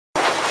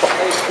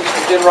Mr.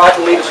 Dinwright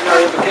will lead us in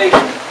our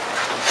invocation.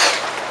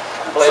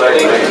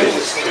 Pledge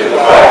allegiance to the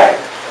flag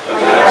of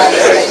the United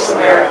States of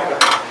America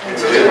and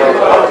to the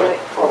republic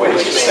for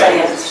which it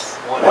stands,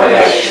 one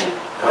nation,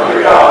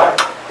 under God,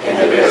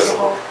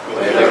 indivisible,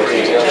 with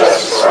liberty and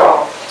justice for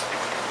all.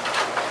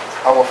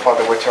 Our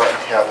Father which art in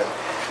heaven,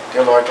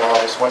 dear Lord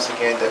God, it's once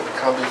again that we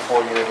come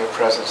before you in your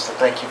presence to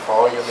thank you for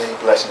all your many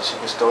blessings you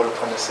bestowed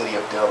upon the city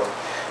of Dillon.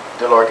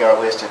 Dear Lord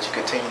God, we ask that you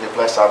continue to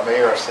bless our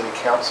mayor, our city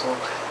council,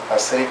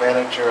 our city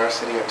manager, our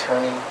city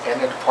attorney,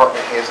 and the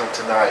department heads on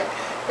tonight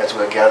as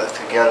we're gathered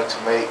together to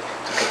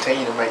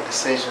continue to make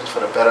decisions for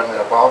the betterment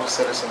of all the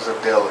citizens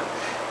of Dillon.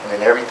 And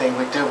in everything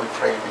we do, we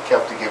pray to be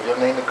kept to give your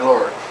name the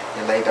glory,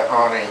 your name the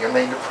honor, and your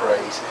name the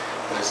praise.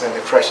 It is in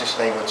the precious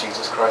name of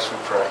Jesus Christ we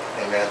pray.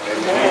 Amen.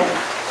 Amen.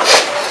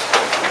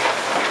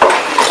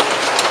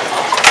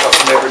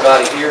 Welcome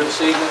everybody here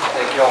this evening.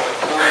 Thank you all for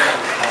coming.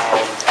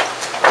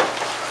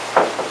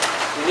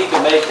 We need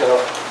to make a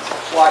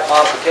slight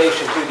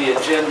modification to the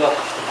agenda.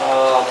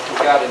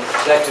 We've got an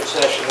executive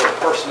session with a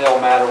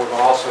personnel matter. We're going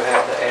to also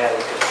have to add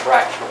a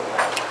contractual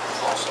matter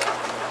also.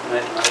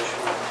 Make a motion.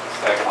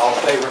 Second. All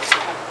in favor?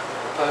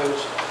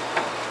 Opposed?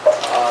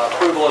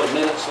 Approval of the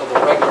minutes of the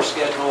regular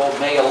schedule,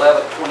 May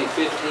 11th,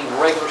 2015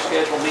 regular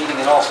schedule meeting,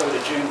 and also the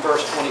June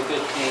 1st,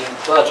 2015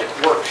 budget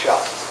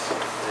workshop.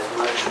 Make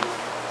a motion.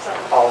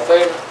 All in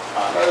favor?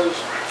 Opposed?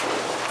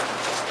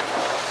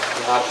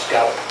 And I just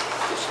got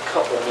just a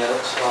couple of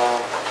minutes.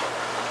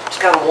 Just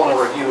kind of want to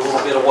review a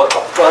little bit of what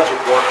the budget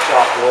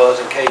workshop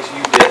was in case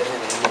you didn't,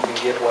 and you can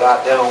get what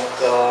I don't.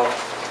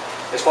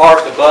 As far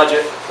as the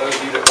budget, those of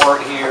you that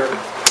weren't here,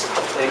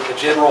 I think the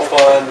general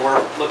fund,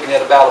 we're looking at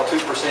about a 2%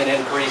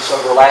 increase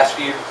over last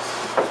year.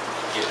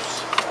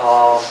 Yes.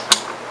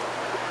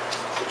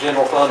 The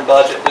general fund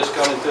budget this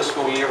coming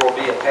fiscal year will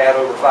be a tad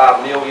over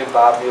 $5 million,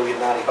 $5,095,000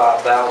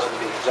 to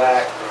be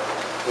exact.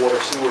 Water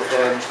sewer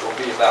funds will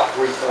be about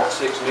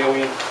 $3.6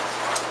 million.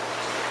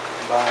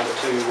 Combine the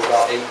two,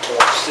 about 8.6.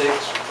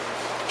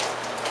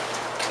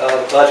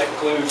 The budget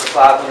includes a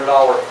 $500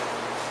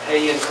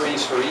 pay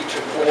increase for each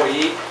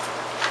employee.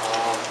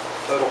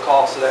 Total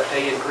cost of that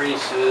pay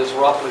increase is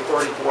roughly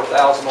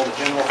 $34,000 on the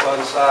general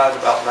fund side,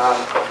 about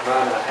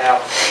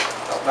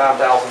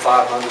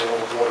 $9,500 on the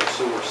water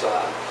sewer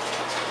side.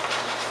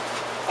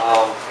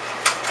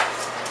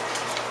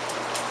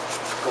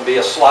 Going to be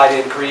a slight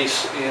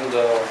increase in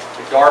the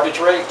garbage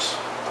rates.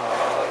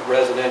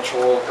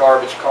 Residential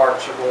garbage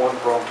carts are going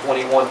from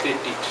 $21.52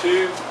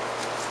 to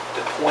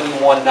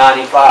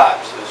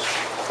 $21.95, so it's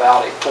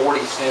about a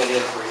 40-cent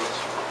increase.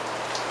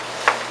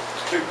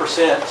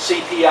 2%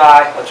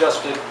 CPI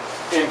adjusted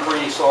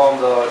increase on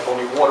the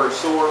water and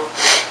sewer.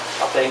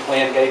 I think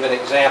Lynn gave an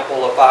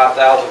example of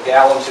 5,000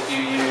 gallons. If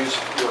you use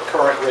your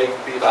current rate,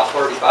 would be about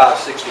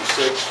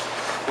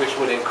 $35.66, which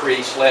would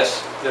increase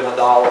less than $1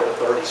 to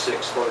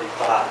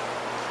 $36.35.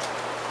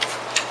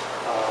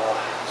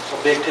 So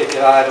big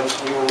ticket items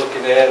we were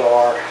looking at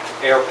are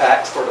air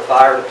packs for the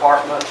fire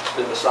department. It's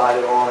been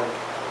decided on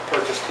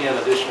purchase 10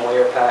 additional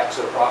air packs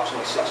at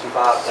approximately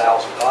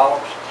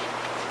 $65,000.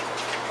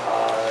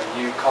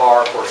 New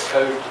car for the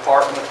code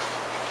department.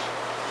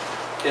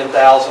 $10,000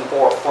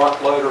 for a front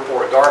loader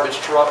for a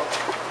garbage truck,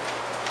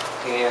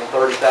 and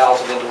 $30,000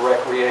 in the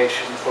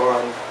recreation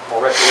fund or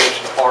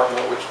recreation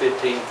department, which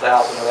 $15,000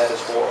 of that is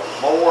for a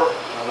mower,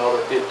 and another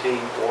 $15,000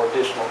 for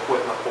additional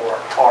equipment for our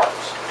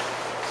parks.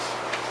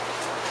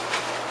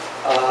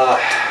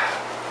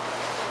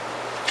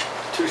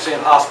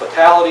 2-cent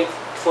hospitality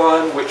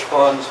fund, which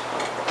funds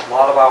a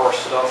lot of our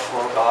stuff,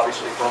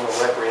 obviously from a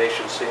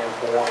recreation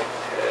standpoint,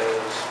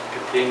 has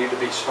continued to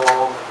be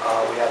strong.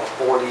 We have a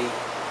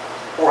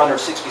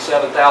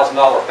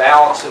 $467,000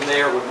 balance in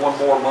there with one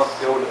more month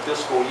to go in the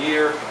fiscal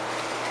year.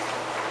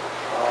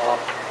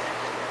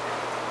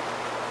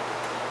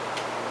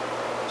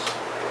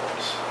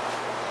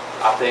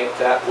 I think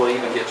that will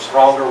even get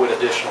stronger with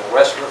additional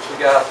restaurants we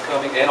got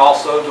coming, and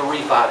also the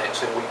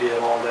refinancing we did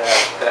on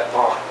that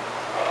bond.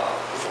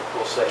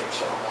 We'll save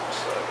some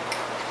also.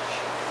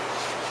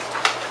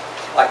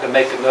 I'd like to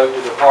make a note to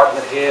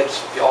department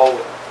heads, if y'all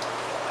would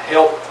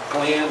help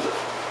Glenn, the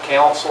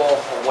council,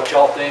 on what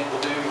y'all think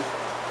will do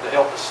to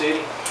help the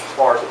city as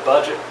far as the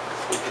budget.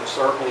 We can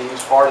certainly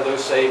use part of those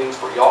savings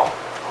for y'all.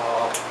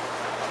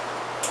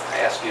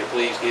 I ask you to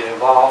please get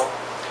involved.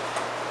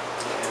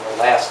 And the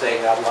last thing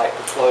I'd like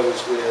to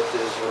close with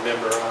is,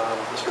 remember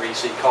Mr.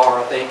 E.C. Carr.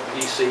 I think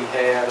E.C.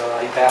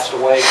 he passed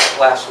away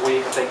last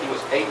week. I think he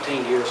was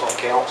 18 years on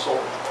council,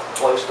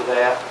 close to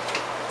that.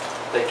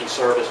 I think he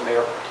served as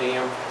mayor pro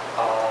tem.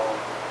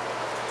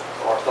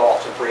 Our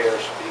thoughts and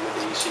prayers be with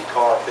the E.C.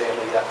 Carr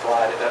family. That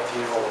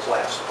funeral was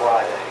last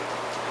Friday.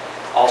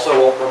 Also,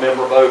 won't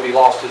remember Bobby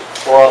lost his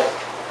brother,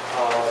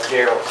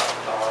 Gerald.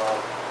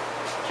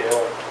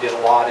 Gerald did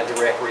a lot in the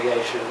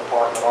recreation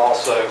department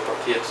also for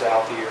kids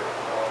out here,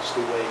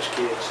 school-age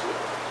kids with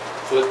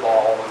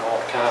football and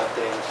all kind of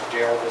things.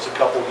 Gerald was a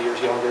couple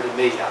years younger than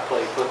me. I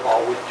played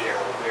football with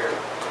Gerald. Very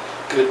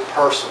good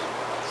person,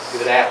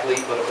 good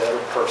athlete, but a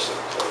better person.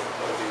 So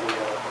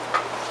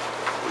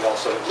we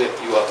also lift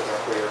you up in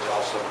our prayers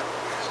also.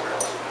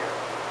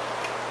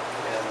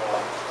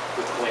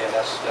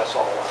 that's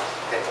all I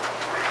have.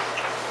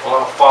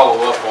 Well, I'll follow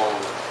up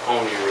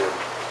on your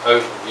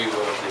overview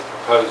of the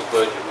proposed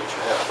budget, which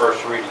will have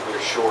first reading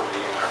here shortly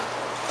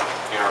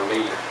in our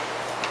meeting.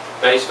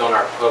 Based on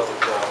our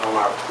on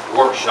our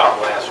workshop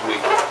last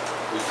week,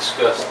 we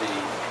discussed the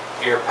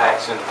air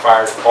packs in the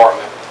fire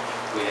department.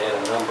 We had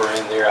a number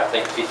in there, I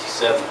think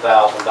 $57,000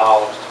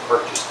 to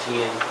purchase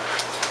 10.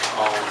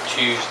 On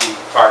Tuesday,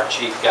 fire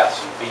chief got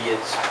some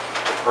bids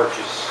to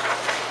purchase,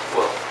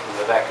 well, let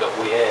me back up,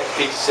 we had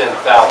 $57,000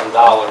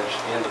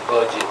 in the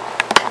budget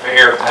for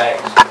air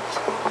packs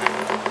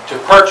to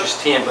purchase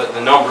 10, but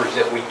the numbers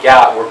that we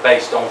got were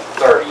based on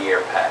 30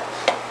 air packs.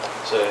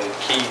 So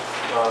Keith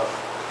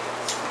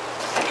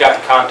got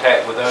in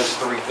contact with those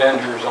 3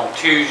 vendors on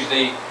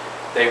Tuesday.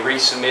 They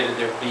resubmitted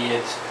their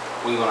bids.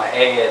 We're going to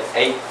add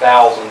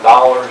 $8,000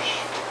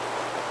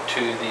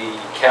 to the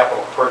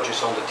capital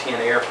purchase on the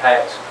 10 air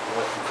packs. We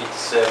went from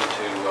 57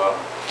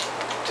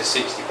 to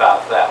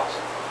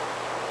 65,000.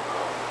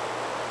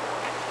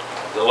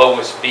 The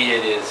lowest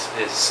bid is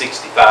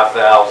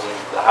 65,000.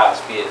 The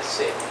highest bid is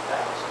 70,000.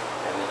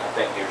 And then I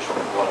think there's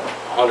what,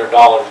 $100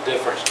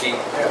 difference, Keith?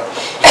 Yeah.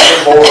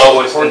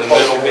 Lowest in the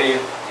middle bid.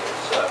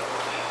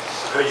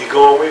 Who you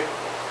going with?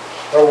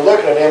 Well, we're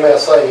looking at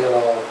MSA and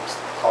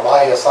on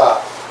ISI.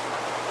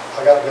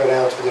 I got to go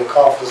down to the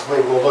conference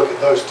week. We'll look at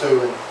those 2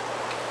 and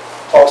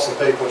talk to some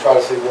people and try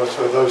to see which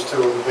of those 2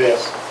 are the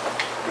best.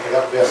 If they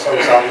got the best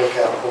service, I'll look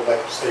at and we'll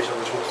make a decision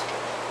which one's.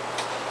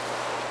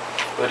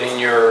 But in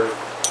your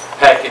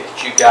packet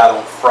that you got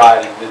on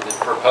Friday with the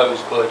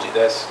proposed budget,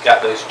 that's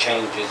got those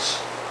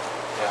changes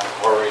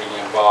already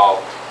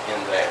involved in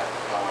that.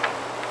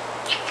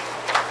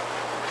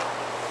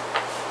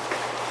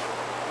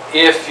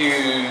 If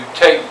you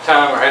take the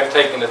time or have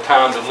taken the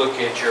time to look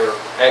at your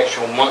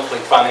actual monthly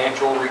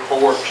financial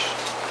reports,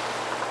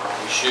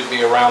 you should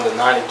be around the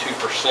 92%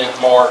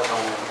 mark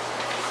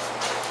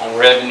on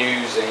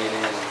revenues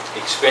and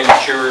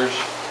expenditures.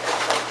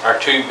 Our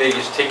 2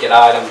 biggest ticket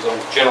items on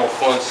the general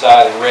fund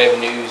side and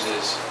revenues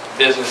is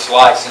business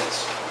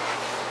license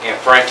and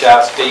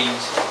franchise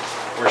fees.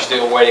 We're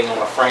still waiting on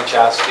the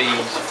franchise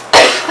fees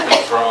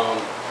basically from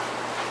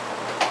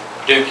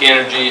Duke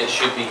Energy. It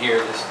should be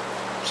here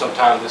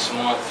sometime this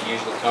month. It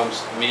usually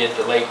comes mid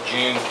to late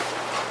June.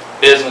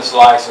 Business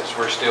license,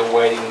 we're still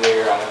waiting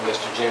there. I know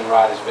Mr.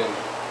 Jenwright has been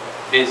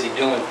busy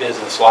doing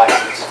business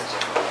licenses.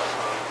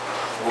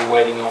 We're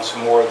waiting on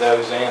some more of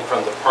those, and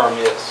from the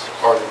permits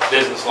or the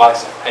business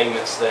license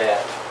payments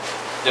that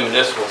the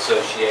municipal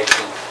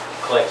association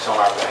collects on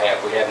our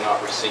behalf. We have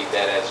not received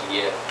that as of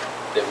yet,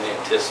 that we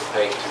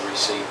anticipate to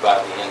receive by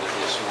the end of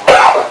this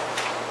month.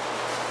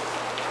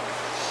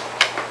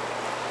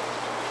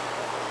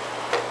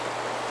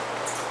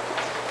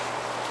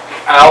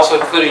 I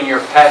also put in your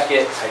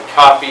packet a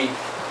copy,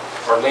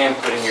 or Lynn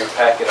put in your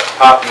packet a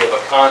copy of a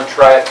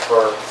contract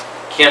for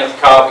Kenneth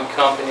Cobb &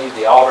 Company,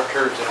 the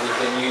auditors that we've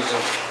been using,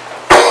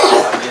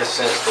 I guess,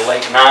 since the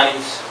late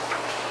 90s.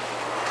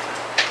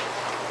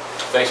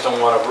 Based on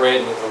what I've read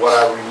and what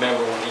I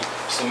remember when he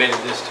submitted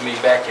this to me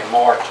back in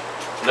March,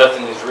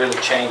 nothing has really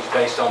changed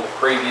based on the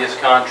previous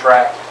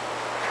contract.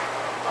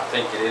 I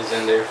think it is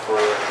in there for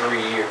a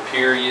 3-year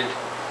period.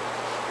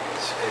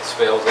 It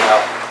spells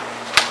out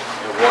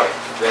what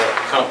that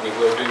company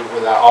will do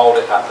with our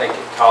audit. I think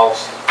it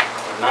costs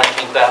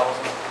 $19,000.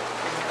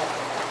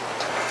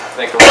 I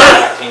think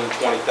around $19,000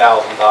 to $20,000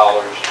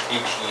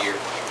 each year.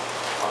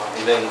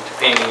 And then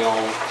depending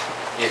on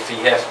if he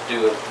has to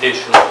do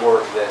additional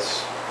work that's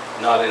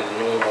not in the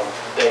normal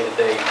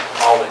day-to-day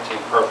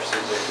auditing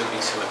purposes, there could be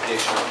some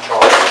additional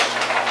charges.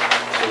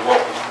 So what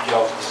would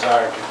y'all's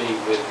desire to be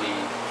with the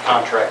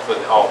contract for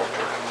the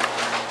auditor?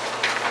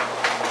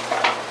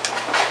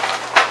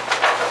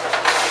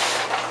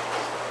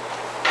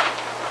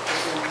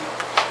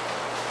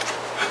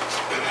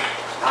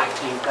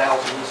 $19,000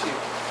 this year.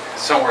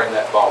 Somewhere in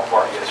that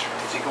ballpark, yes, sir.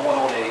 Is he going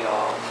on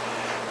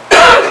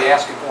is he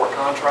asking for a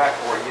contract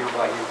or a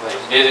year-by-year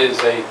basis? It is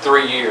a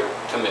 3-year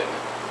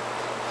commitment.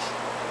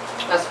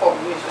 That's what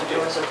we usually do,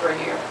 is a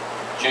 3-year.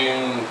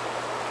 June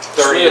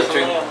 30th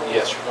to,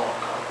 yes,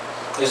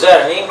 sir. Is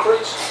that an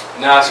increase?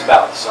 No, it's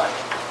about the same.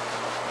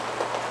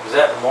 Is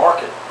that the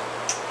market?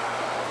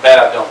 That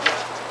I don't know.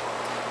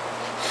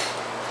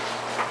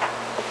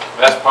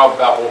 That's probably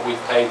about what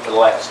we've paid for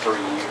the last 3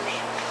 years.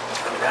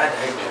 I mean, I'd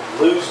hate to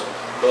lose them,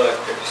 but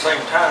at the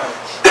same time,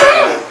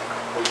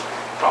 we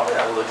probably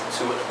ought to look and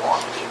see what the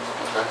market is.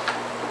 Okay.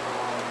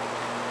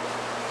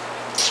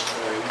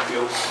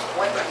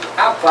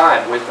 I'm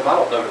fine with them. I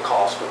don't know the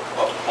cost of the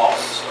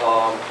bonds.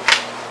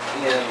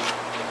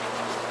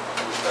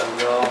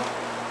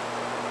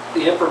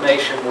 The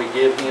information we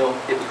give him,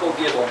 if we go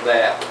give him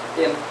that,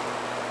 and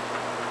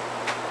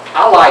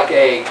I like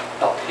a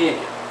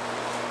opinion.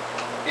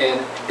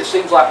 And it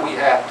seems like we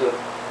have to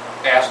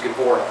ask him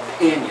for an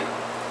opinion.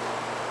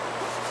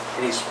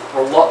 And he's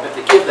reluctant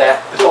to give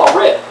that until I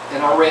read it.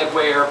 And I read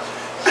where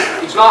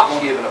he's not going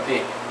to give an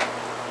opinion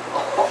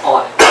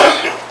on it.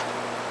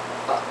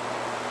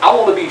 I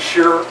want to be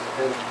sure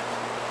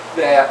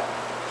that,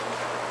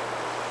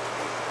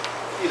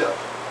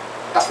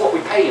 that's what we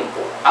pay him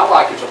for. I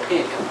like his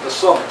opinion to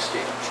some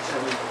extent.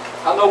 And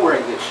I know we're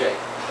in good shape.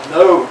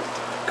 No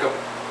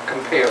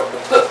comparable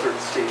to other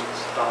cities.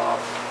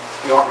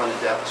 We aren't running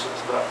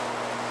deficits, but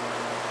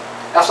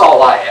that's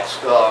all I ask.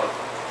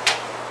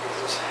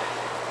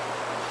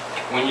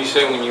 When you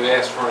say when you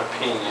ask for an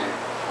opinion,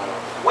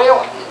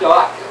 Well, you know,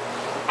 I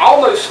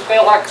almost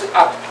felt like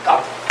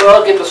I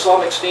dug into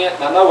some extent,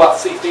 and I know I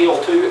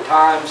feel too at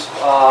times,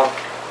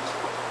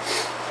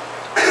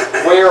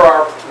 where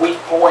are weak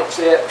points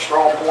at,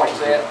 strong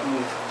points at,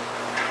 and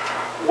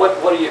what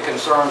are your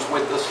concerns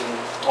with us and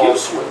Give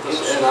us some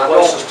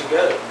places to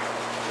go.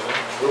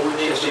 Where we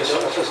need to be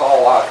done. That's just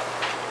all I.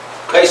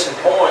 Case in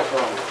point,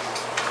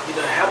 you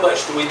know, how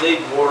much do we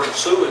need water and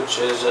sewage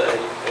as a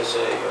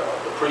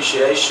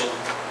depreciation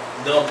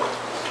number?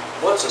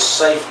 What's a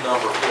safe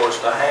number for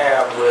us to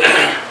have with,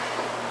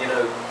 you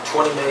know,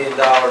 $20 million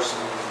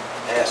in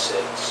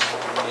assets?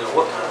 You know,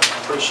 what kind of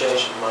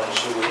depreciation money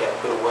should we have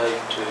put away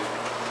to,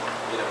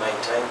 you know,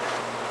 maintain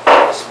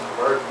this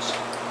emergency?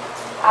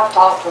 I've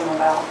talked to them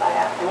about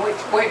that, and we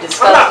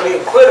discussed I'm not it.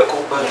 being critical,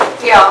 but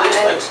Yeah, these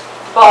and- things.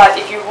 But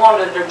if you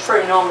wanted a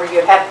true number,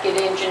 you'd have to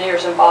get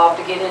engineers involved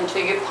to get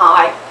into your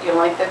pipe, your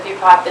length of your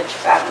pipe that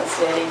you've got in the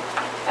city,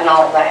 and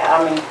all that.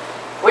 I mean,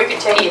 we could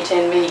tell you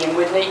 10 million,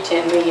 we'd need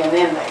 10 million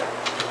in there.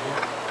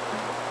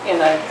 You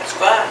know, That's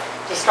fine.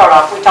 to start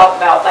off, we talked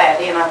about that,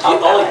 he and I The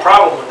talked about only that.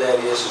 problem with that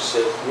is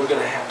that we're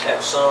gonna have to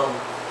have some,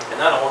 and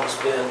I don't wanna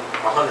spend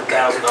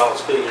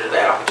 $100,000 figuring it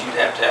out, but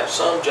you'd have to have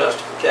some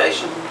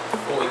justification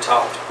when we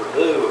talk to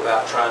Purdue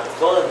about trying to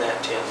fund that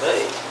 10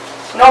 million.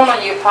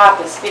 Normally your pipe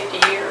is 50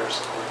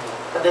 years,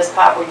 but this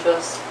pipe we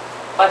just,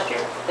 last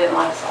year, didn't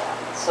last that.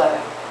 So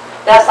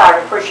that's our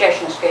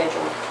depreciation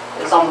schedule,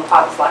 is on the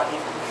pipes like 50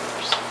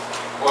 years.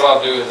 what I'll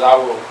do is I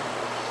will,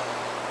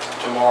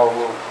 tomorrow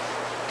we'll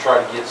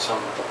try to get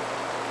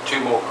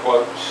two more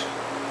quotes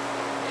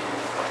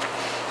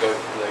and go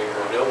from there.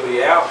 They'll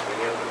be out,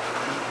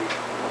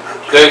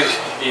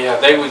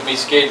 They would be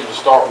scheduled to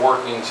start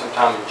working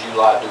sometime in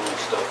July doing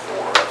stuff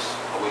for us.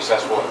 At least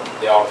that's what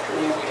the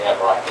auditors we have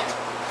right now.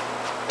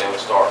 They would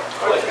start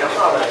collecting I'm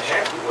not that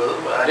information. happy with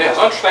them, but Yeah,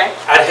 understand,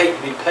 I'd hate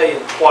to be paying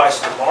twice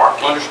the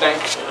market, understand.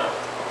 you know.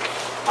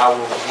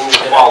 We'll And I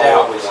follow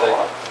doubt up we and see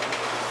will.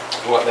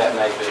 what that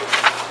may be.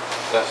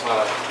 That's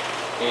not,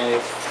 and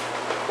if,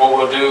 what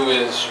we'll do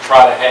is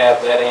try to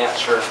have that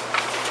answer.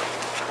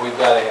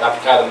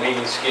 I've got a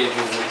meeting scheduled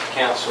with the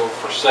council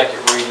for second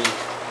reading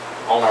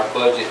on our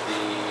budget,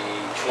 the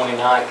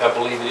 29th, I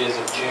believe it is,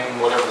 of June,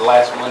 whatever the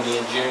last Monday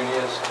in June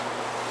is,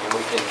 and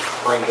we can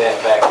bring that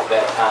back at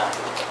that time.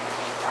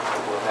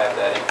 We'll have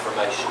that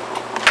information.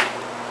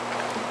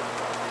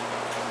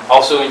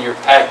 Also in your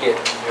packet,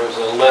 there was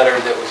a letter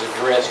that was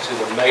addressed to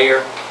the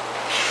mayor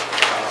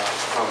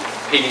from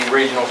PD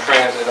Regional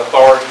Transit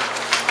Authority.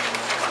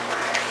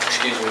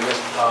 Excuse me, Ms.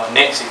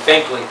 Nancy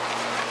Finklea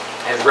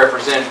has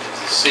represented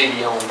the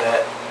city on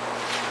that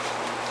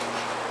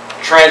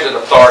transit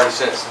authority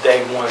since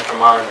day one, from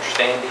my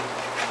understanding.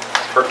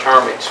 Her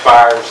term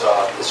expires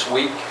this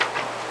week.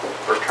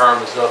 Her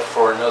term is up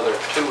for another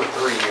 2 or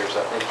 3 years,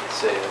 I think it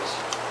says,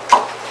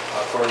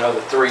 for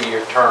another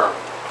 3-year term.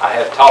 I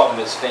have talked to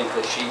Ms.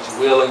 Finklea. She's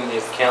willing,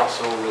 if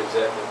council is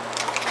at the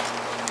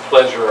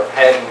pleasure of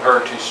having her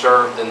to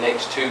serve the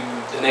next 3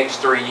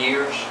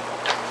 years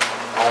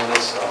on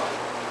this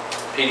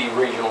PD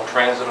Regional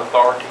Transit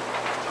Authority. I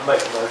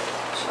make a motion.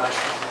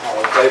 All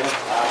in favor?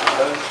 Aye,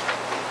 opposed?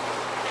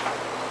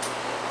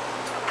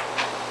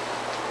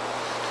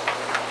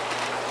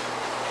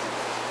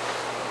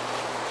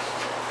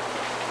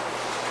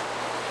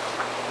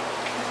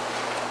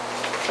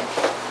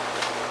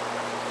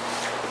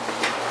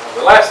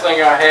 The last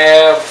thing I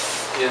have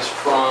is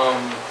from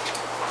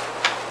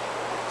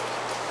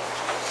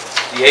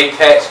the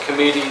ATAX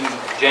committee.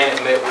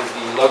 Janet met with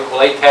the local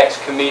ATAX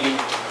committee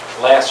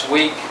last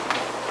week.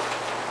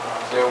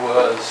 There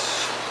was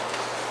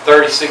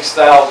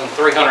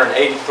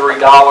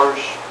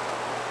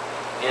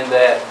 $36,383 in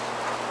that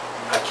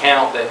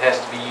account that has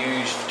to be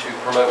used to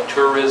promote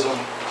tourism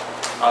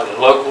on the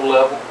local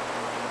level.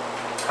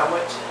 How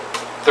much?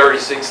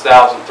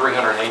 $36,383.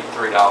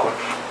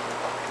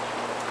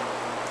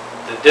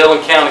 The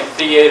Dillon County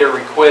Theater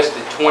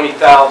requested $20,000.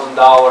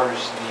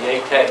 The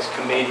ATAX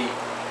committee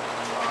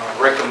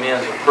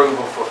recommends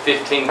approval for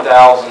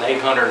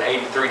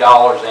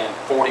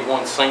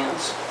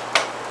 $15,883.41.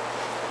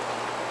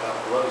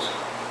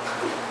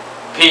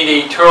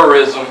 PD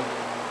Tourism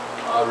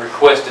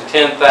requested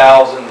 $10,000.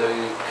 The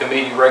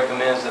committee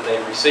recommends that they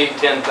receive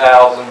 $10,000,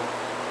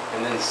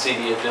 and then the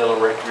City of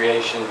Dillon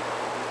Recreation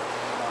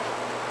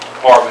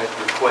Department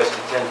requested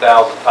 $10,500,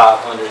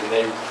 and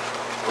they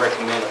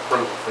recommend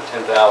approval for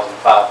 $10,500.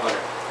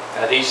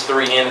 Now, these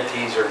 3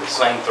 entities are the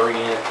same 3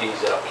 entities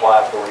that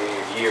apply for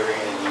year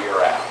in and year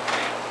out.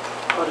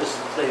 What is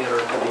the theater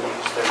committee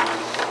use their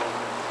money for?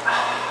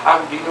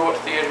 Do you know what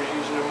the theater's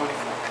using their money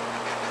for?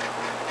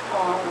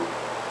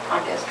 I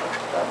guess for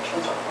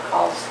productions or for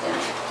costing.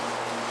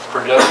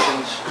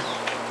 Productions.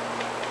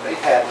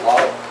 They've had a lot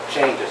of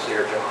changes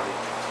here, Johnny.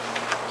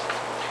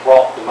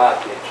 Brought to my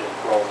attention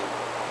from,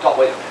 oh,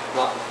 wait a minute,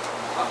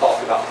 I'm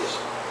talking about this,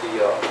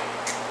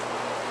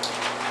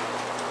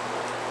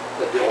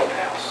 the Dillon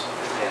house.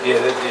 And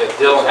Yeah,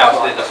 Dillon House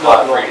didn't it's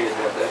apply not for on the you.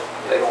 agenda.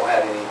 They don't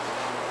have any,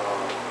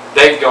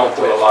 They've gone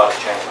through a lot of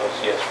changes,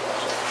 yes.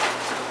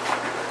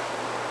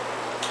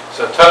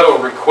 So total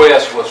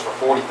request was for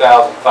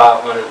 $40,500,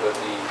 but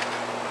the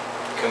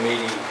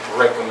committee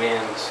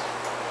recommends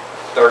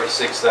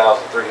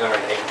 $36,383.41.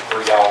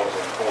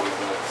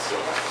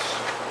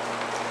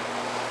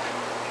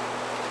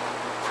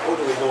 What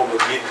do we normally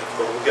get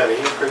for? We got an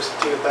increase of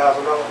 $10,000,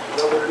 you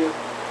know what it is?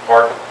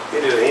 Pardon?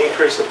 It is an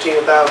increase of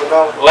 $10,000?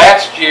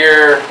 Last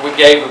year, we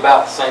gave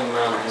about the same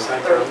amount,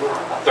 Same thing.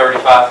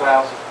 35,000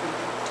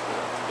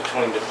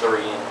 between the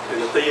three entities.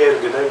 And the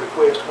theater, did they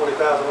request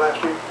 20,000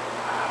 last year?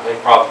 They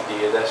probably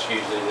did, that's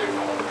usually their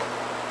normal.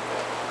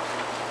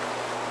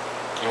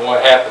 And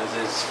what happens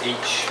is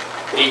each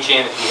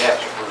entity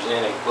has to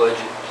present a budget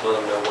to let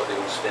them know what they're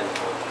going to spend the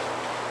money on.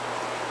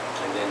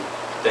 And then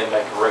they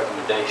make a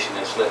recommendation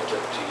that's left up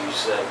to you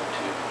seven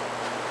to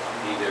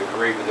either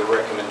agree with the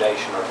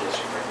recommendation or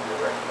disagree with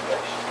the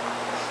recommendation.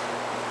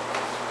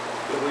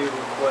 Do we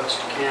request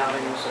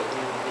accountings at the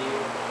end of the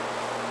year?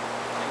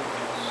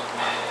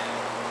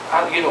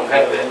 You don't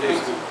have that, do you?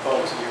 Just the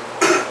funds here.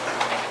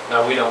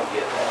 No, we don't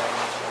get that.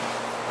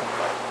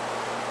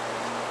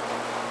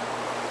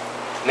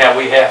 Now,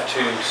 we have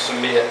to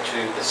submit to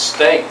the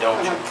state, don't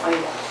you?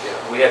 Yeah,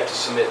 we have to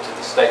submit to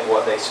the state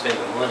what they spend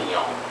the money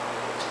on.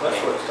 That's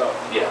what it's talking.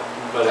 Yeah.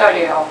 But Oh,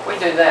 yeah, we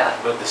do that.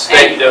 But the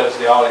state does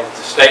the audit. If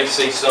the state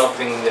sees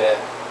something that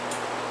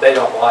they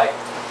don't like,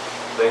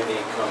 they need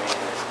to come in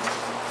and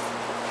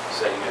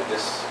say, you know,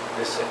 this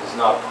is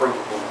not a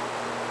provable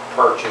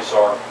purchase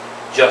or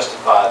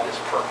justify this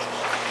purchase.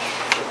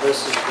 So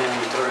this has been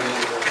through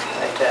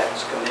the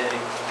tax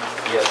committee.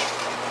 Yes.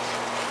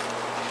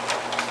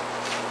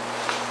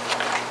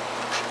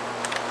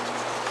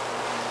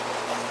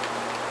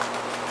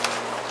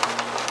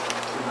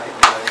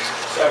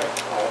 second,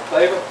 all in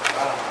favor?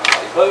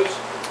 Anybody opposed?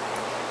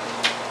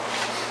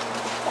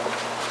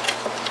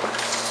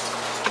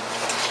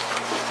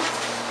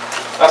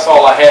 That's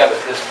all I have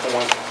at this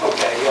point.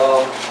 Okay,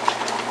 let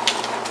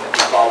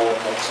me follow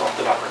up on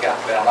something I forgot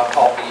about. I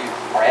talked to you,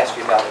 or asked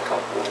you about it a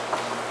couple,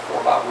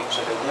 4 or 5 weeks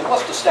ago. And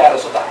what's the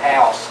status of the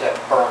house that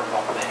burned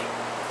on me?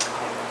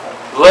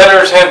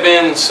 Letters have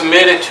been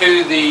submitted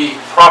to the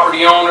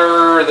property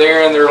owner.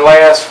 They're in their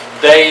last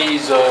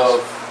days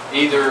of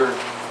either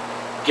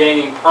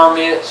gaining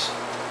permits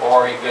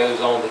or it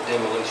goes on to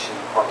demolition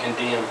or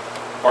condemn,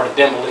 or to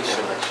demolition.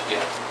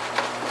 Yeah.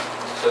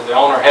 So the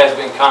owner has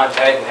been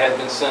contacted, has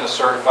been sent a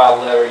certified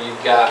letter.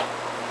 You've got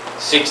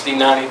 60,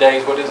 90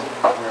 days. What is it?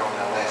 We're on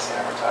that last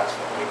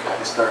advertisement. Okay.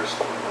 It's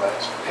Thursday, the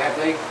last. Have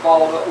they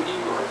followed up with you,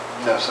 or?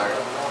 No, sir.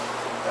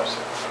 No, sir.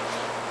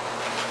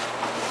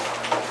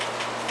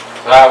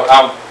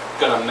 I'm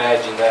going to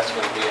imagine that's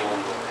going to be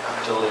on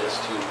the list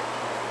too.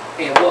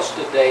 And what's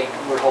the date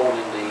we're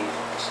holding the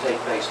state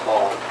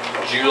baseball?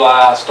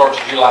 Starts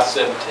July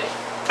 17th.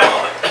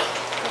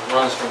 It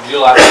runs from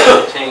July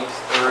 17th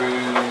through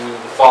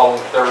the following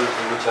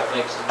Thursday, which I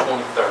think is the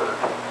 23rd.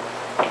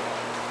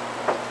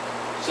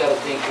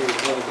 17th through the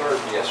 23rd?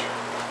 Yes, sir.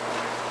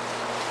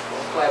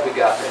 Well, I'm glad we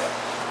got that.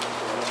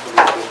 So that's going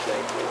to be a good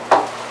thing for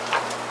us.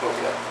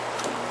 Okay.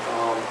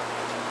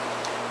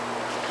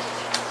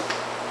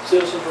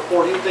 Citizens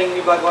report, anything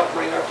anybody like to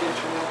bring our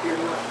attention up here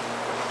tonight?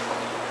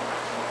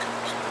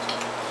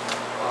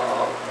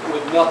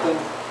 With nothing,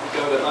 we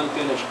go to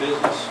unfinished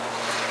business.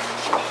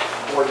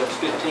 Ordinance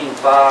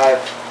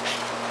 15-5,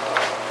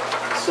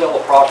 sell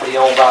a property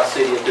owned by the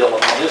city of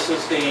Dillon. Now, this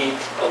is the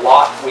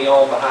lot we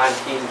own behind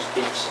King's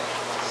Pizza.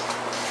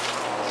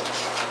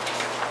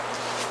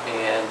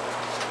 And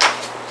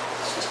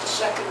this is the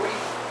second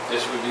reading.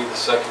 This would be the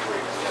second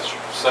reading, yes, sir.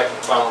 Second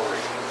final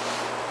reading.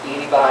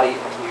 Anybody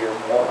here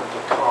wanting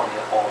to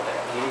comment on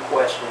that? Any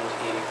questions,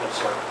 any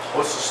concerns?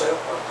 What's the sale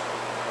price?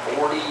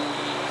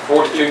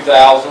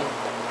 42,000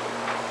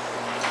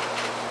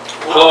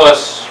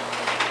 plus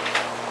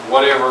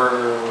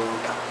whatever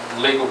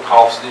legal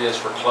cost is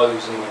for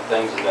closing and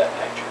things of that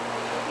nature.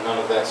 None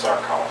of that's our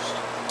cost.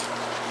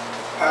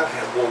 I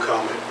have one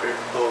comment there.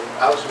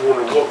 I was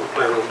wondering what we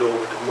plan on doing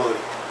with the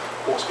money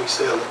once we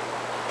sell it.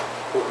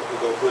 What, we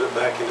gonna put it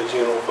back in the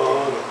general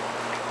fund, or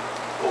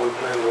what we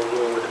planning on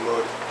doing with the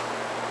money?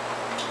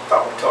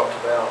 Thought we talked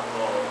about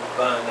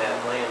buying that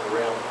land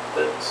around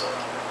the fitness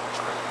center,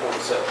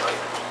 47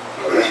 acres.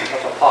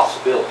 That's a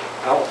possibility.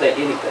 I don't think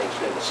anything's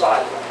been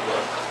decided on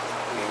that.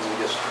 I mean,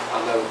 I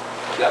know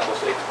that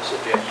was a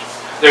suggestion.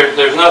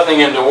 There's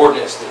nothing in the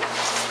ordinance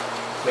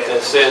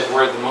that says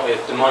where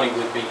if the money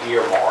would be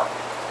earmarked.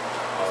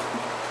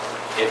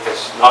 If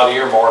it's not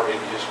earmarked, it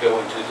would just go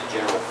into the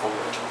general fund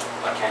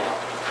account.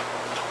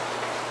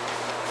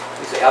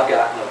 You see, I've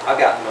gotten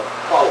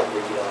probably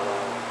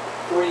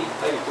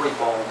maybe three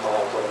phone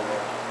calls on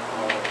there.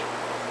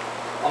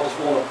 I just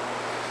want to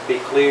be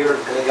clear,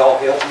 and y'all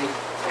help me.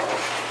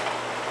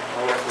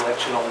 My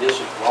recollection on this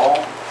is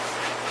wrong.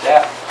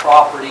 That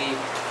property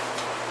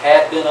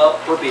had been up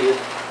for bid.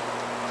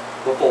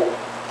 before.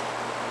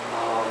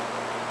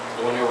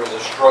 When there was a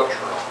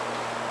structure on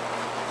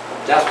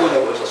That's when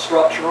there was a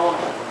structure on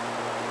it.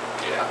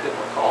 it. I couldn't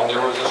recall.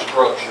 There was a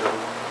structure.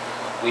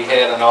 We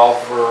had an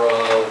offer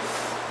of,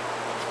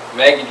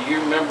 Maggie, do you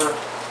remember?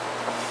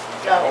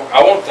 No. I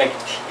want to think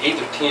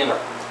either $10,000 or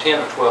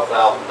 $12,000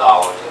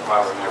 if I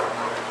remember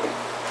correctly.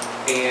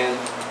 And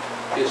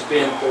it's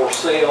been for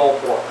sale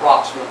for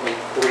approximately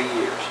 3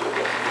 years.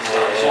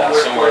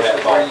 Somewhere in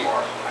that close to 3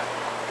 ballpark.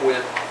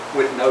 years.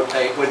 With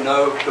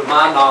no, to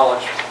my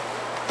knowledge,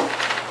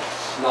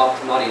 not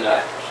even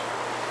actors.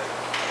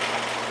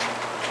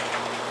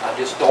 I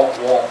just don't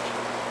want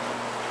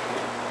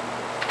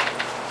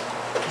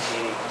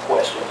any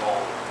questions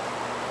on,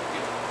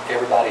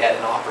 everybody had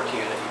an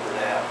opportunity for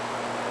that.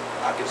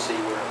 I could see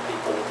where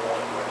people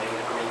want to remain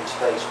a green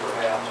space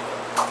perhaps,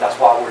 but that's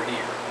why we're here,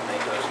 to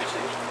make those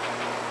decisions.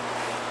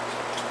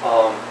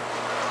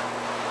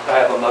 I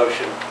have a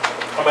motion.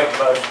 I'll make a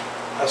motion.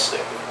 I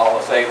second.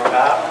 All in favor?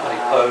 Any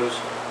opposed?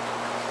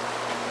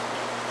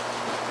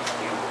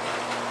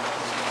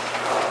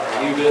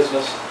 New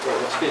business,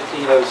 ordinance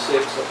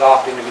 1506,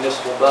 adopting the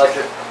municipal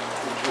budget,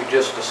 which we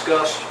just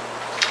discussed.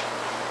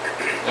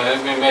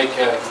 Let me make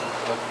a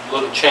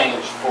little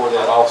change for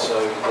that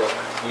also.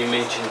 You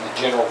mentioned the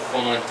general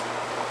fund,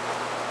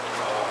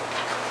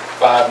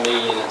 5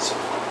 million and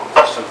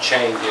some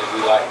change, as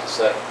we like to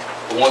say.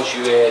 But once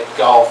you add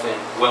golf and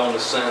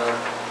wellness center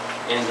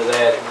into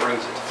that, it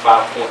brings it to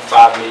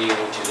 5.5 million,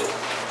 which is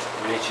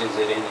mentions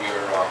it in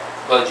your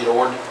budget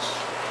ordinance.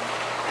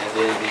 And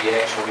then the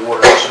actual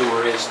water and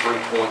sewer is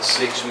 3.6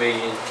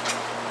 million,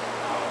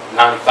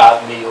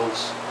 95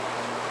 meals,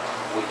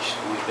 which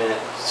we've been at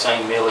the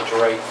same millage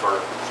rate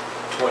for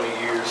 20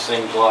 years,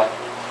 seems like.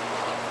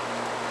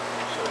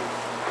 So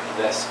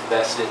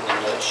that's it in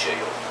a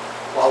nutshell.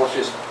 Well, I was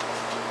just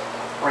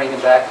bringing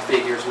back the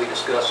figures we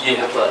discussed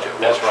in the budget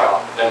That's workshop.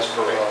 right. That's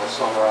correct.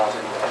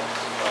 Summarizing that.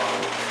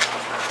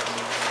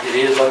 It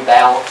is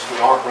unbalanced.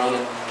 We aren't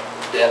running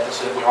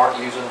deficit. We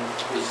aren't using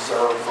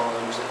reserve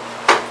funds and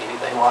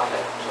anything like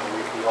that. So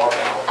we are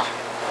balanced.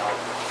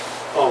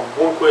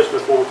 One question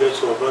before we get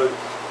to a vote.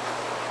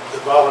 The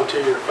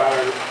volunteer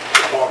fire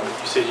department,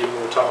 you said you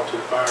were going to talk to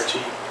the fire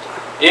chief.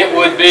 It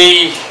would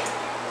be,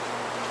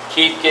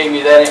 Keith gave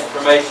me that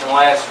information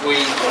last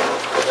week.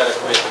 I got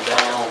it written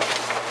down.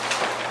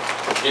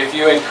 If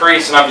you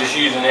increase, and I'm just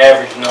using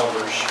average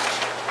numbers,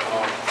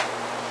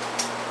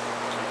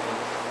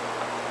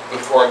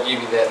 before I give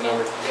you that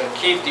number.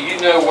 Keith, do you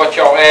know what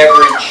y'all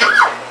average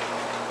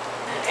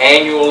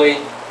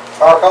annually?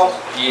 Fire calls?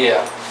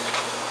 Yeah.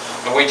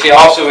 And we can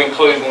also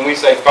include, when we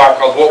say fire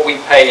calls, what we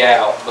pay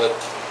out, but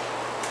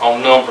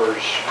on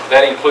numbers,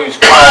 that includes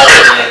calls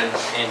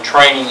and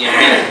training and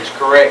meetings,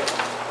 correct?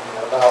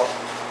 About,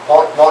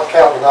 not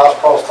counting the nice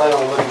cross town,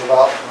 we're looking at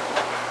about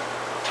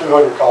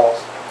 200 calls.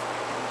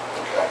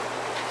 Okay.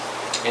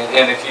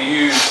 And if you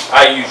use,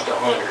 I used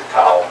 100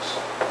 calls.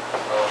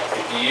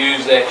 If you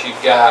use that,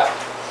 you've got,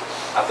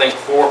 I think,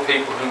 4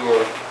 people who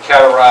are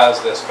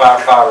categorized as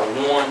firefighter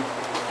 1.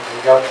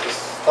 We got,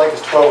 I think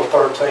it's 12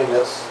 or 13,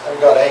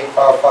 we've got 8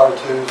 firefighter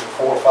 2s and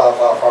 4 or 5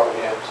 firefighter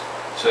 1s.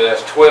 So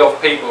that's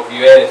 12 people. If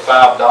you added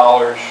 $5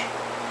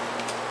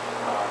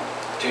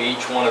 to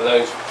each one of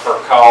those per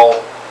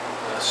call,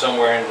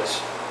 somewhere in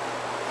this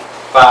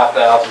 $5,000,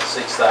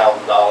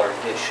 $6,000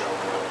 additional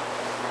money.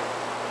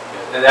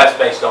 And that's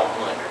based on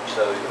 100.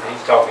 So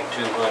he's talking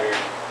 200.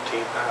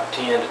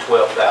 $10,000 to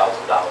 $12,000.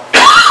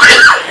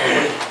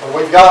 And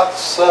we've got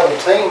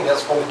 17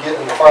 that's going to get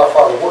in the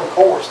firefighter 1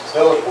 course that's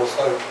eligible,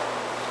 so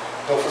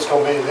if it's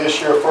going to be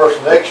this year first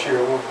and next year,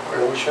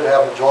 we should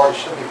have a majority,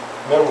 should be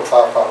member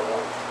firefighter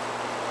 1.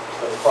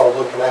 So we're probably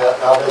looking at,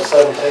 out of those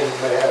 17, you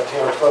may have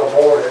 10 or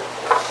 12 more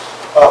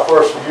that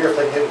first year,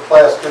 if they get in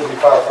class, could be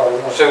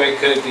firefighter 1. So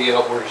it could be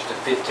upwards to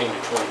 $15,000 to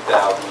 $20,000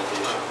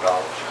 additional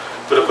dollars.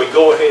 But if we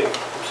go ahead,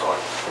 I'm sorry.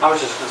 I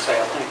was just going to say,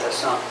 I think that's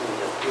something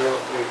that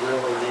we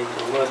really need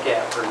to look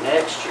at for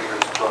next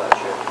year's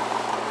budget.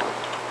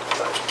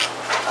 But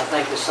I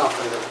think it's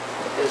something that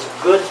is a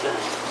good thing.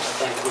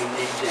 I think we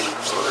need to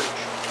encourage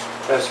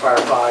those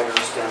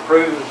firefighters to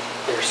improve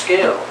their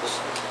skills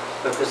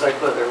because they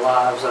put their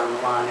lives on the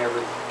line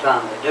every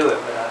time they do it.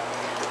 But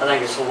I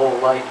think it's a little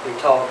late to be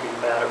talking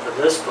about it for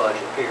this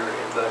budget period,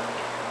 but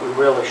we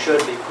really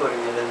should be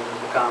putting it into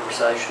the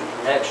conversation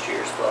for next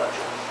year's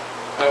budget.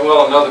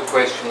 Well, another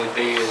question would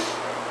be,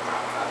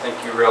 I think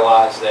you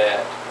realize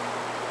that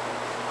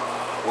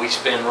we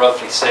spend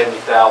roughly $70,000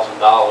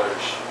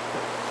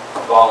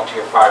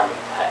 volunteer fireman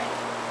pay.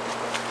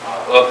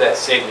 Of that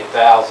 $70,000,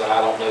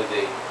 I don't know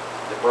the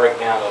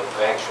breakdown of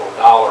the actual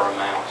dollar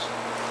amounts,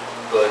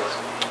 but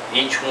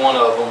each one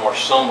of them or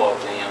some of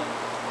them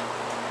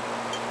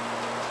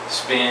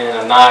spend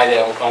a night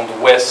on the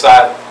west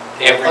side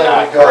every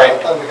night,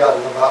 correct? I think we got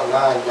about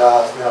 9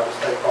 guys now that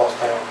stay across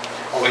town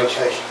on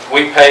rotation.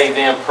 We pay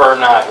them per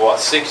night, what,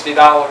 $60?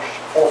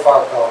 4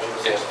 fire calls.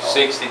 Yes,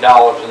 $60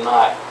 a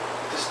night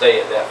to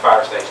stay at that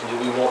fire station. Do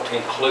we want to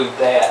include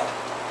that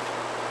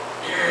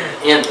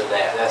into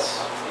that? That's,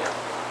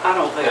 I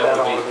don't think That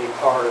that would ought to be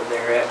part of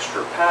their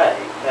extra pay.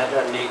 That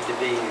doesn't need to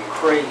be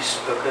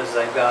increased because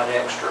they've got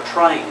extra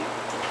training.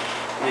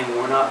 I mean,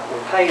 we're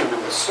paying them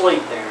to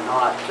sleep there,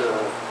 not to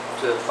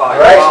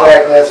fight They're actually fire.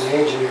 acting as an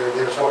engineer,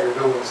 that's what they're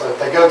doing, so if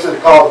they go to the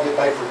call, they get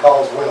paid for the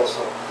call as well,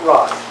 so.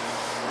 Right.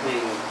 I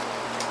mean,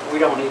 we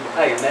don't need to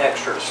pay them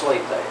extra to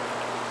sleep there.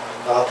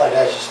 I think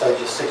that should stay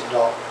just $60.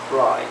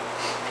 Right.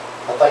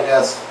 I think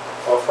that's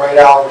for 8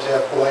 hours, they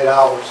have to pull 8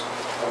 hours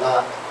a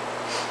night.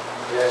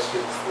 That's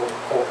good for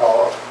fire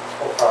calls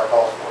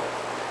for it.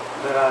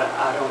 But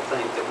I don't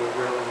think that we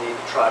really need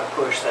to try to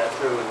push that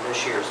through in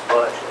this year's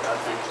budget. I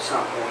think it's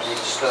something we need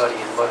to study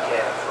and look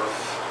at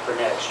for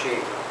next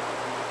year.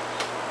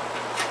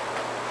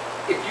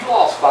 If you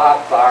lost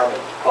 5 firemen,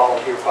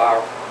 volunteer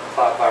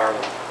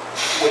firemen,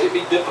 would it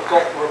be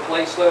difficult to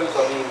replace those?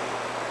 I mean,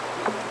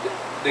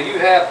 do you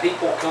have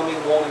people coming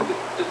wanting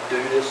to do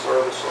this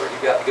service, or you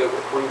got to go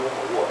recruit them,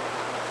 or what?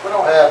 We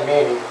don't have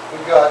many.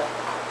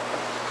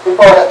 We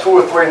probably got 2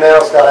 or 3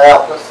 now that's got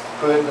outlets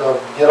to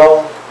get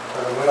on.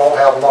 We don't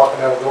have them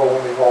knocking on the door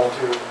when we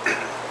volunteer.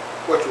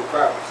 What's your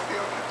requirements to be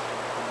on that?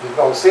 You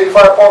go to the city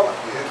fire department,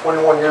 you're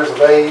 21 years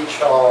of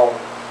age,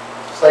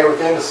 stay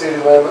within the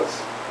city limits,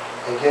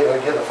 and get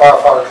the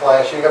firefighter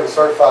class. You got to be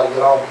certified to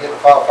get on, but get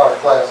the firefighter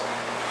class.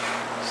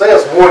 Say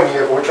it's 1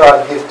 year, but we're trying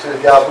to get it to the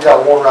guys. We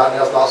got one right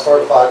now that's not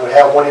certified. We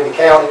have one in the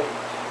county.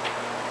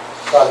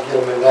 Try to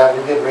get them in that.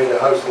 We're getting ready to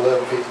host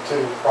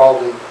 1152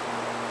 probably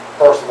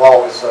 1st of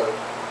August, so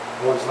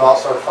one's not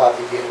certified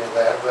to get into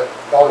that. But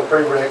the only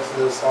prereqs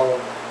is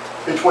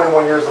be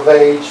 21 years of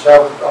age,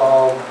 have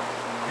a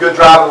good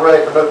driving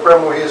record, no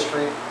criminal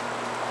history,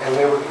 and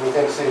live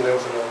within the city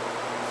limits.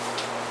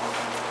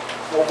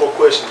 One more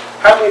question.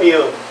 How many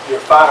of your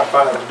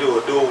firefighters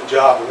do a dual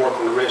job and work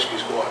on the rescue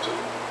squad too?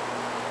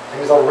 He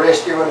was on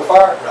rescue and the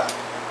fire? Right.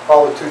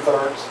 Probably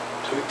 2/3.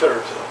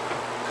 2/3 of them.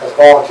 That's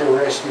volunteer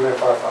rescue and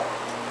firefighter.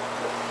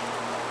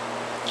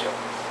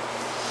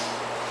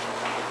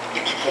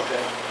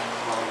 Okay.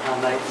 I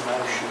made the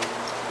motion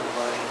for the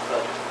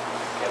budget.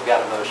 Okay, we've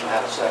got a motion,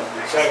 I have a second.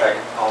 Second.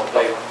 All in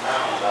favor?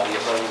 Anybody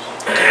opposed?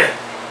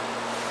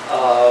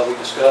 We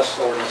discussed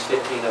ordinance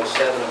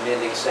 1507,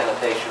 amending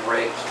sanitation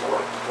rates for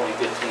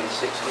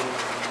 2015-16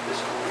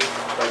 fiscal year.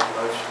 Make the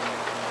motion.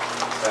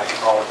 Second.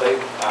 All in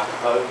favor?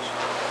 Opposed?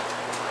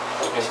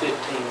 Ordinance 15,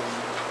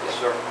 yes,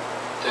 sir.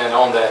 And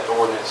on that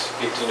ordinance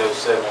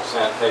 1507 on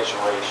sanitation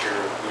rates,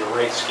 your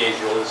rate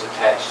schedule is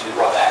attached to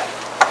that.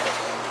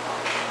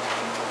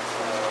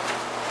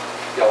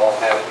 Y'all all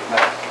have it in your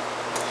mouth.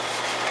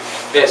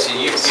 Betsy,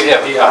 you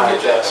have a copy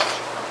of that.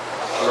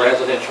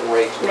 Residential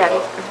rates went Yeah.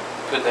 up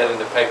Put that in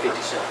the paper.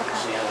 50 cents, I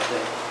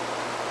think.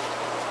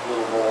 A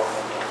little more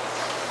on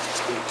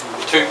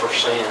the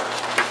 2%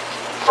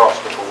 across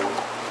the board.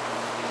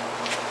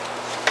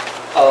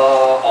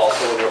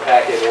 Also in your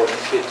packet,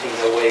 ordinance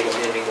 1508,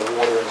 amending the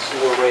water and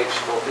sewer rates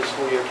for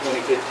fiscal year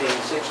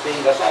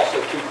 2015-16. That's also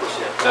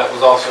 2%. That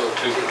was also a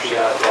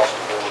 2% across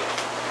the board.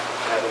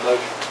 Have a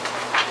motion.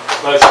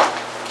 Motion.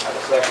 Have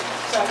a second.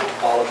 Second.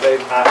 All in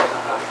favor?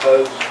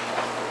 Opposed?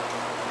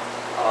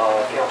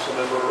 Council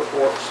member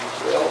reports.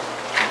 Well,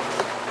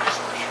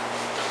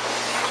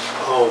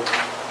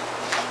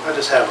 I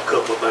just have a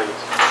couple of things.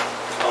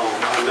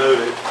 I know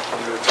that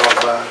you're talking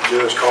about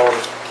Judge Carter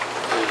is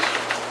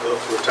up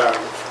for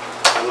retirement.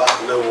 I'd like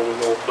to know when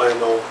we're going to plan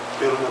on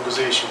filling the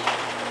position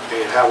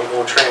and how we're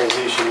going to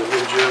transition the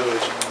new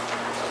judge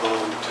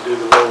to do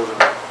the role of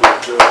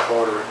Judge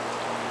Carter.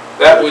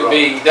 That would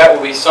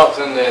be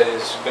something that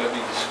is going to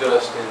be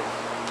discussed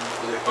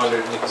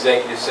under an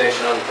executive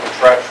session on a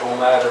contractual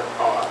matter.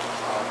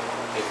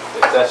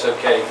 If that's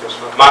okay.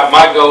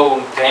 My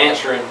goal to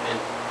answer in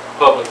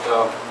public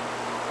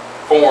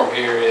forum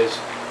here is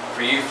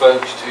for you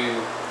folks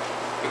to,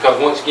 because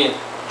once again,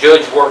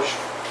 judge works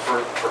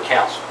for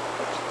council,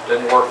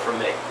 doesn't work for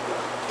me.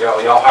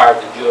 Y'all hired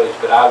the judge,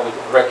 but I would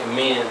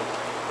recommend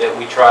that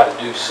we try to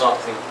do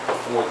something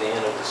before the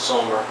end of the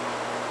summer,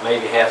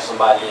 maybe have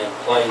somebody in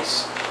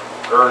place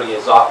early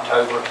as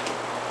October,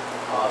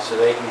 so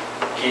they can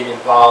get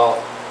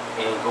involved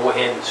and go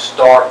ahead and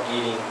start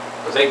getting,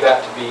 because they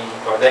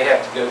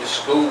have to go to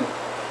school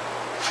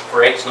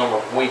for X number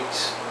of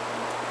weeks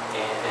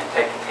and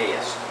take a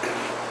test.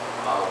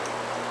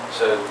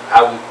 So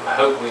I would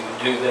hope we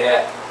would do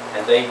that,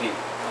 and they be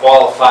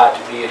qualified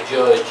to be a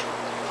judge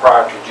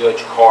prior to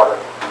Judge Carter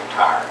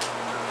retiring.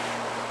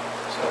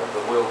 So,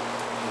 but we'll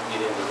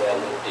get into that a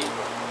little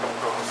deeper.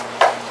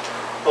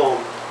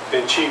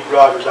 And Chief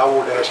Rogers, I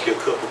wanted to ask you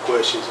a couple of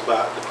questions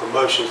about the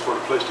promotions for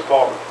the police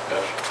department.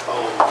 Yes.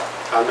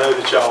 I know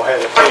that y'all had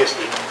it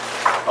tested.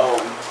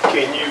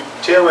 Can you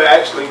tell me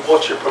actually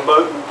what you're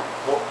promoting,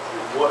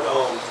 what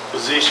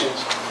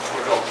positions?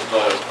 We're going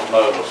to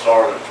promote a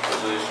sergeant's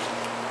position,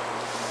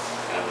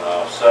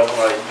 and 7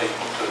 or 8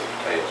 people took the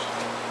test.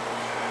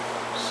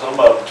 Some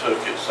of them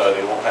took it so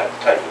they won't have to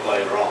take it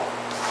later on,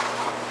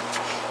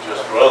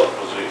 just for other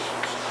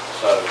positions.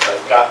 So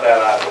they've got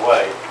that out of the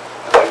way,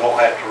 and they won't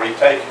have to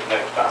retake it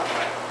next time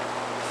around.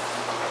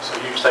 So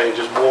you're saying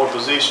just one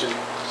position,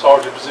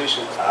 sergeant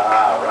position?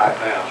 Right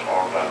now, as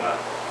far as I know.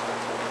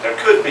 There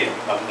could be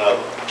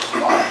another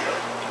spot, but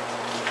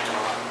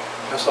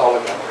That's all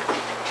I got.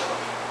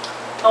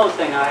 The only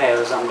thing I have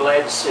is I'm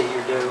glad to see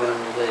you're doing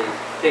the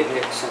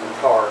picnics in the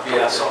park.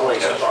 Yeah, I with the saw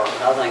police that.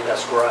 department. I think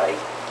that's great.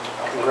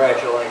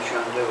 Congratulations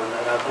on doing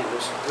that. I think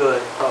it's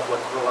good public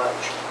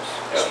relations.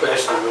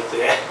 Especially with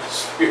the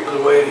atmosphere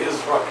the way it is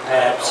right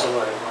now.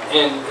 Absolutely.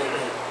 And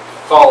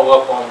follow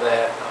up on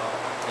that,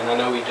 and I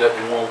know he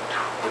doesn't want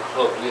the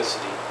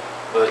publicity,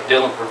 but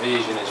Dillon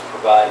Provision is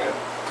providing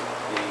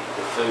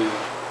the food.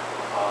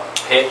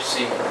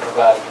 Pepsi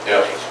providing the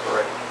Yes. drinks,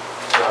 correct?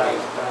 So, I mean,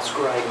 That's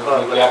great.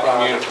 we've got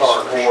community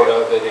support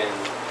of it,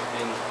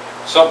 and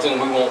something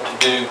we want to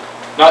do,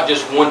 not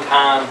just one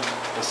time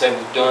and say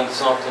we've done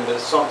something, but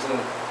it's something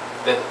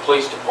that the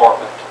police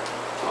department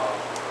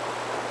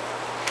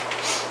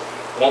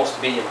wants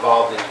to be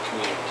involved in the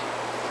community.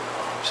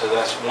 So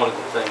that's one of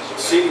the things. that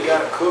we City have to got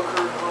do. a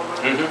cooker and all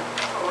that? Mhm.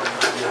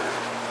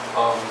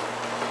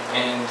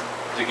 And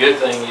the good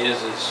thing is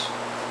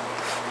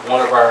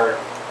one of our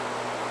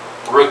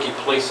rookie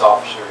police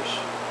officers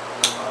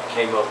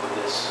came up with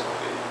this.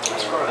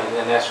 That's And- great.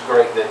 And that's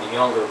great that the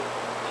younger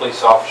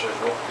police officers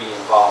won't be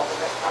involved in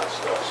that kind of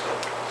stuff, so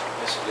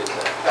that's a good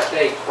thing. That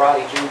date,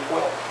 Friday, June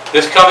 12th.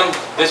 This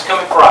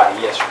coming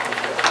Friday, yes, sir.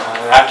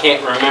 I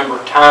can't remember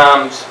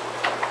times,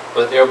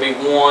 but there'll be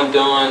one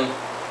done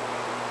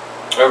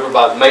over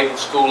by the Maple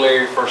School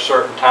area for a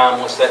certain time.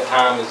 Once that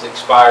time is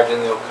expired,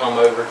 then they'll come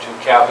over to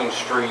Calhoun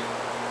Street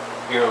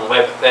here on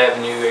 11th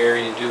Avenue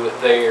area and do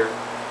it there.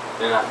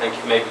 Then I think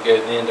it maybe go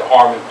then to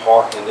Harmon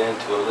Park and then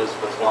to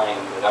Elizabeth Lane,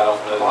 but I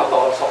don't know. I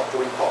thought I saw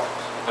 3 parks.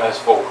 That's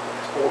 4.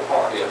 It's 4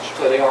 parks. Yes.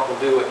 So they aren't gonna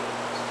do it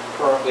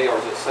currently, or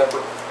is it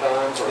separate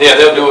times? or- Yeah,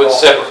 they'll do it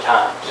separate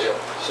times. Yeah.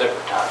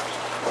 Separate times.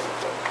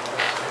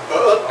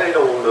 Update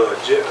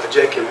on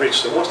Jackie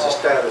Richardson, what's the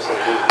status of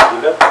him,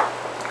 you know?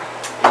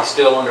 He's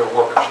still under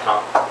workers'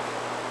 comp.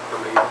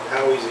 I mean,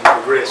 how is he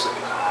progressing?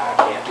 I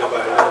can't talk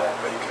Nobody about knows. that.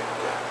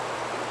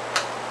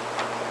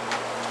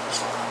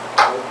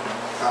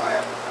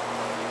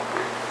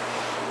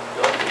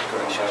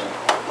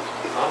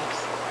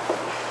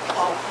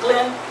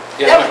 Glenn,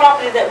 Yes, that ma'am.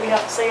 property that we have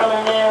for sale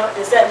in there,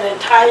 is that the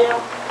entire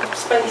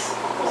space?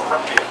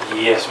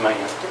 Yes, ma'am.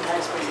 The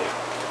entire space.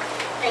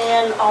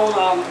 And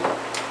on,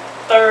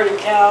 Third and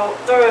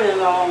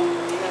I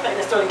think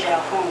that's Third and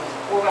Calhoun,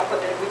 where I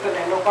put that, we put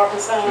that no parking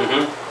sign.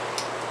 Mm-hmm.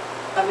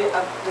 I mean,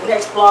 the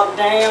next block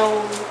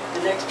down,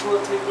 the next 2 or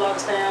 3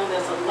 blocks down,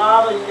 there's a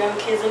lot of young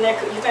kids in there.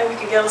 You think we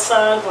could get a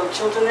sign for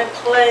children that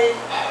play?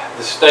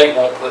 The state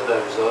won't put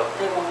those up.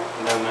 They won't.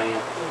 No,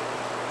 ma'am.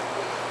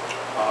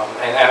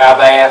 And I've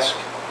asked,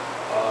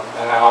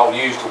 and I'll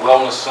use the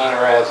wellness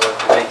center as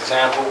an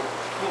example.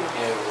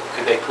 You know,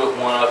 could they put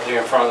one up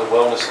there in front of the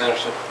wellness center,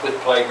 so put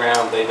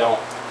playground? They don't.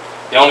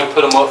 They only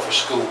put them up for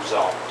school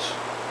zones.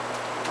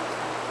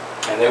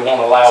 And they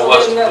won't allow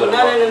us to put them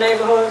None in up. the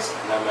neighborhoods?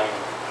 No, ma'am.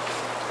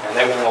 And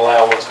they won't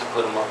allow us to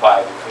put them up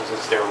either because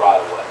it's their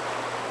right of way.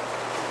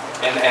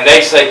 And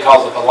they say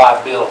because of a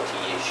liability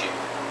issue.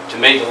 To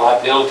me, the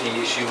liability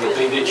issue would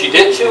be that you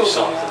didn't do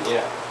something,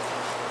 yeah.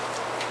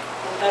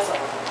 That's all.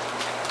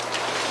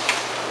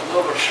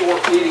 Another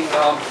short meeting,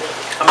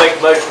 I make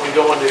a motion we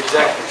go into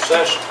executive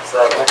session.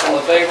 all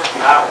in favor?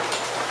 Aye.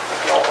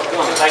 Y'all for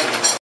coming. Thank you.